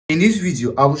In this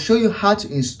video, I will show you how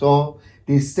to install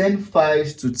the Send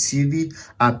Files to TV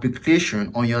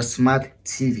application on your smart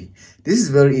TV. This is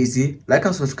very easy. Like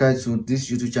and subscribe to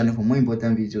this YouTube channel for more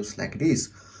important videos like this.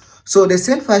 So the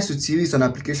Send Files to TV is an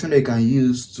application that you can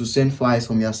use to send files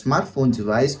from your smartphone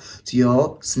device to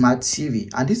your smart TV,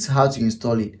 and this is how to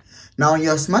install it. Now on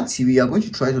your smart TV, you are going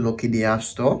to try to locate the App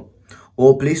Store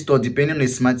or Play Store depending on the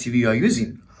smart TV you are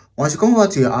using. Once you come over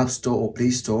to your App Store or Play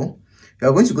Store, you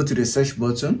are going to go to the search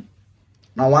button.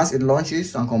 Now once it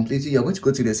launches and completes, you're going to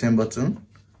go to the send button.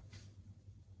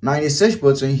 Now in the search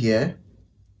button here,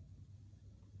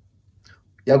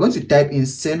 you're going to type in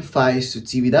Send Files to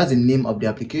TV. That's the name of the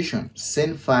application,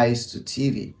 Send Files to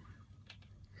TV.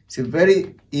 It's a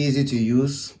very easy to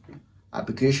use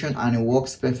application and it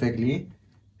works perfectly.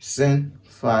 Send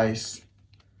Files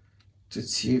to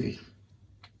TV.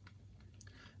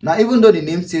 Now even though the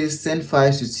name says Send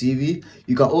Files to TV,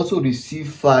 you can also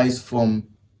receive files from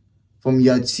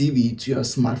your TV to your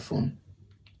smartphone.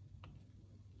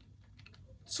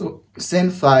 So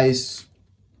send files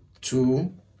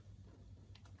to,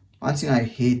 one thing I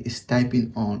hate is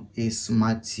typing on a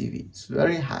smart TV. It's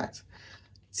very hard.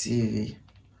 TV.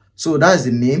 So that's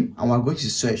the name, and we're going to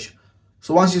search.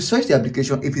 So once you search the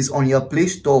application, if it's on your Play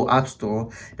Store or App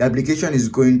Store, the application is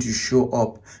going to show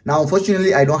up. Now,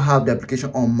 unfortunately, I don't have the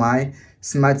application on my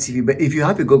smart TV, but if you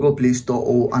have a Google Play Store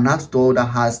or an App Store that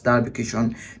has that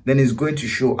application, then it's going to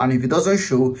show. And if it doesn't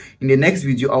show, in the next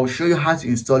video, I'll show you how to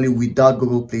install it without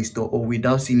Google Play Store or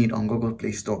without seeing it on Google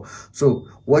Play Store. So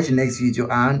watch the next video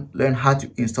and learn how to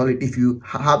install it if you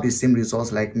have the same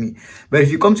results like me. But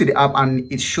if you come to the app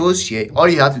and it shows here, all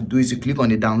you have to do is to click on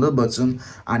the download button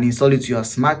and install it to your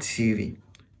smart TV.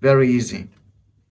 Very easy.